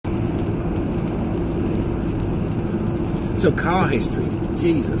So car history,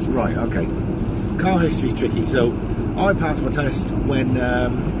 Jesus, right, okay. Car history tricky. So I passed my test when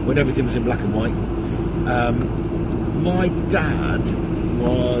everything was in black and white. My dad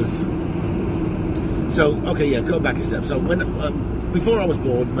was... So, okay, yeah, go back a step. So when before I was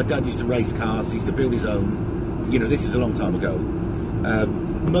born, my dad used to race cars, he used to build his own. You know, this is a long time ago.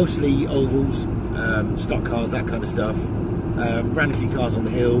 Mostly ovals, stock cars, that kind of stuff. Ran a few cars on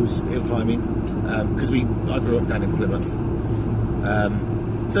the hills, hill climbing, because I grew up down in Plymouth.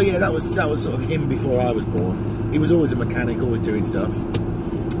 So yeah, that was sort of him before I was born. He was always a mechanic, always doing stuff.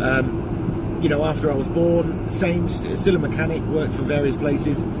 You know, after I was born, still a mechanic, worked for various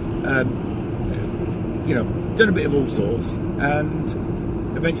places. You know, done a bit of all sorts, and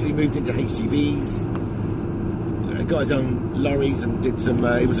eventually moved into HGVs. Got his own lorries and did some.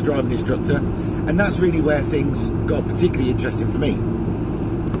 He was a driving instructor, and that's really where things got particularly interesting for me.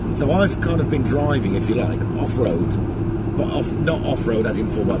 So I've kind of been driving, if you like, off-road, but not off-road as in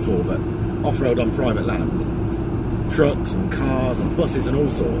 4x4, but off-road on private land, trucks and cars and buses and all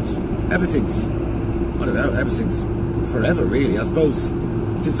sorts. Ever since, I don't know, ever since forever, really. I suppose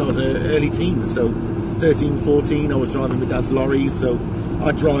since I was early teens. So 13, 14, I was driving my dad's lorries, so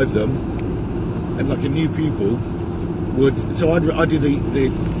I'd drive them, and like a new pupil would, so I'd do the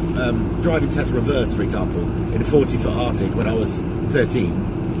driving test reverse, for example, in a 40-foot Arctic when I was 13,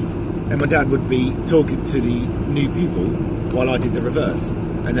 and my dad would be talking to the new pupil while I did the reverse,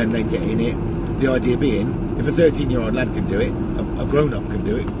 and then they'd get in it. The idea being, if a 13-year-old lad can do it, a grown-up can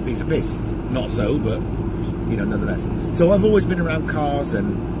do it, piece of piss. Not so, but, you know, nonetheless. So I've always been around cars,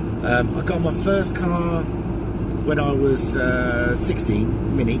 and I got my first car when I was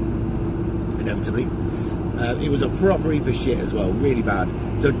 16, Mini, inevitably. It was a proper heap of shit as well, really bad.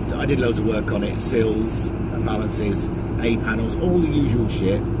 So I did loads of work on it, sills, valances, A-panels, all the usual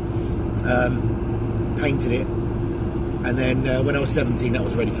shit. Painted it, and then when I was 17, that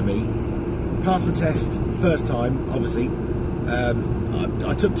was ready for me. Passed my test, first time, obviously. I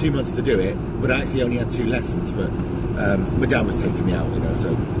took 2 months to do it, but I actually only had 2 lessons, but my dad was taking me out, you know, so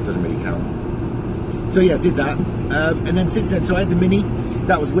it doesn't really count. So yeah, did that, and then since then, so I had the Mini,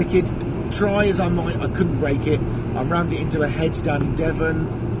 that was wicked. Try as I might, I couldn't break it. I rammed it into a hedge down in Devon,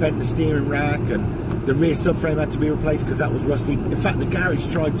 bent the steering rack, and the rear subframe had to be replaced because that was rusty. In fact, the garage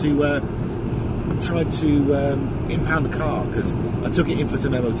tried to impound the car because I took it in for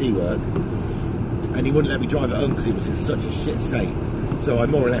some MOT work, and he wouldn't let me drive it home because it was in such a shit state. So I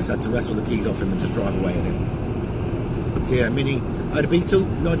more or less had to wrestle the keys off him and just drive away in it. So yeah, Mini. I had a Beetle,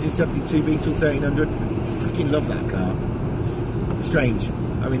 1972 Beetle 1300. Freaking love that car. Strange.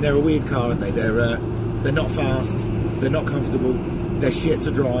 I mean, they're a weird car, aren't they? They're not fast, they're not comfortable, they're shit to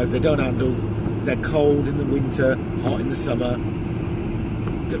drive, they don't handle, they're cold in the winter, hot in the summer,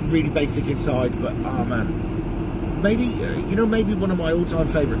 they're really basic inside, but, oh man. Maybe, you know, maybe one of my all-time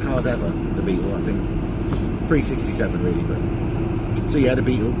favourite cars ever, the Beetle, I think. Pre-67, really, but... So yeah, the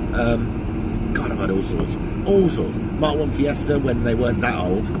Beetle. God, I've had all sorts. All sorts. Mark 1 Fiesta when they weren't that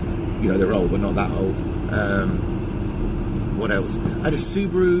old. You know, they're old, but not that old. What else? I had a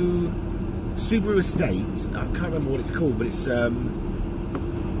Subaru Estate. I can't remember what it's called, but it's the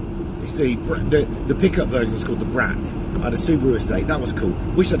pickup version is called the Brat. I had a Subaru Estate. That was cool.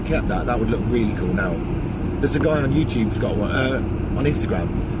 Wish I'd kept that. That would look really cool now. There's a guy on YouTube's got one on Instagram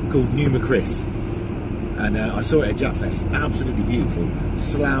called Numa Chris, and I saw it at Japfest. Absolutely beautiful.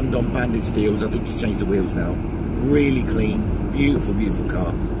 Slammed on banded steels. I think he's changed the wheels now. Really clean, beautiful, beautiful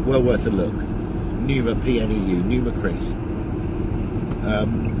car. Well worth a look. Numa, PNEU, Numa Chris.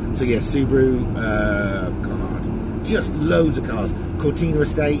 So yeah, Subaru, God, just loads of cars. Cortina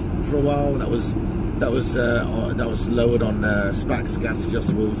Estate for a while. That was lowered on Spax gas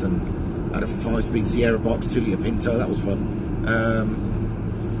adjustables, and had a 5-speed Sierra box, 2-litre Pinto. That was fun.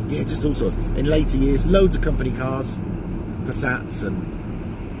 Yeah, just all sorts. In later years, loads of company cars, Passats and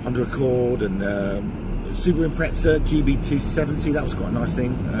Honda Accord and Subaru Impreza GB270. That was quite a nice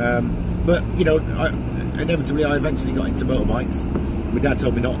thing. But you know, inevitably, I eventually got into motorbikes. My dad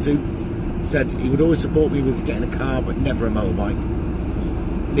told me not to. Said he would always support me with getting a car, but never a motorbike.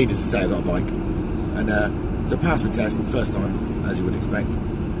 Needless to say, I got a bike, and so passed my test first time, as you would expect,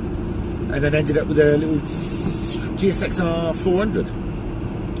 and then ended up with a little GSXR 400,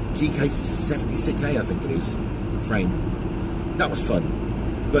 GK76A, I think it is, frame. That was fun,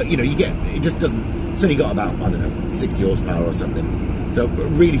 but you know, it just doesn't. It's only got about, I don't know, 60 horsepower or something. So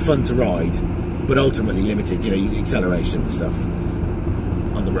really fun to ride, but ultimately limited. You know, acceleration and stuff.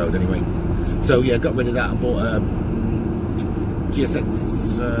 On the road anyway. So yeah, got rid of that and bought a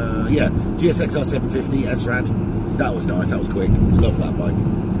GSXR 750 S-Rad. That was nice, that was quick. Love that bike.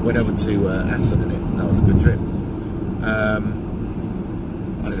 Went over to Assen in it. That was a good trip. I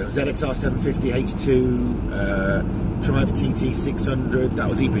don't know, ZXR 750 H2, Triumph TT 600. That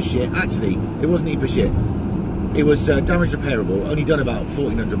was heap of shit. Actually, it wasn't heap of shit. It was damage repairable, only done about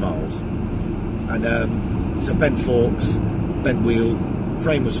 1,400 miles. And so bent forks, bent wheel,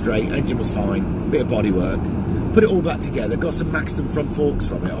 frame was straight, engine was fine, bit of body work. Put it all back together, got some Maxton front forks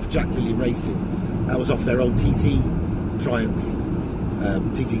from it off Jack Lilly Racing. That was off their old TT Triumph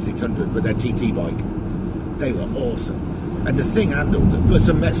TT 600, but their TT bike. They were awesome. And the thing handled, put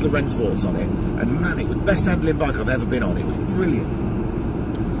some Metzeler Rennsports on it, and man, it was the best handling bike I've ever been on. It was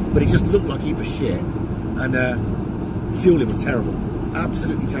brilliant. But it just looked like a heap of shit. And fueling was terrible.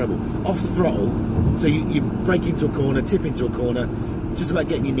 Absolutely terrible. Off the throttle, so you brake into a corner, tip into a corner, just about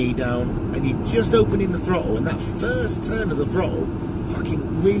getting your knee down, and you just opening the throttle, and that first turn of the throttle,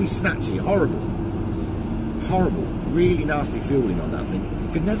 fucking really snatchy, horrible. Horrible. Really nasty fueling on that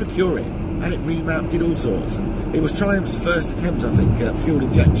thing. Could never cure it. And it remapped, did all sorts. And it was Triumph's first attempt, I think, at fuel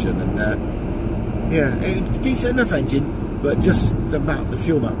injection. And yeah, decent enough engine, but just the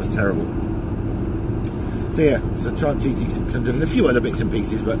fuel map was terrible. So yeah, so Triumph TT 600 and a few other bits and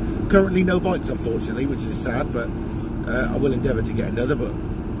pieces, but currently no bikes, unfortunately, which is sad. But I will endeavour to get another, but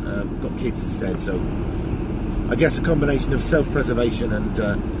got kids instead. So I guess a combination of self-preservation and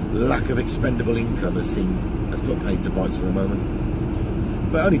lack of expendable income has put paid to bikes for the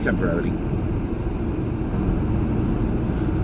moment, but only temporarily.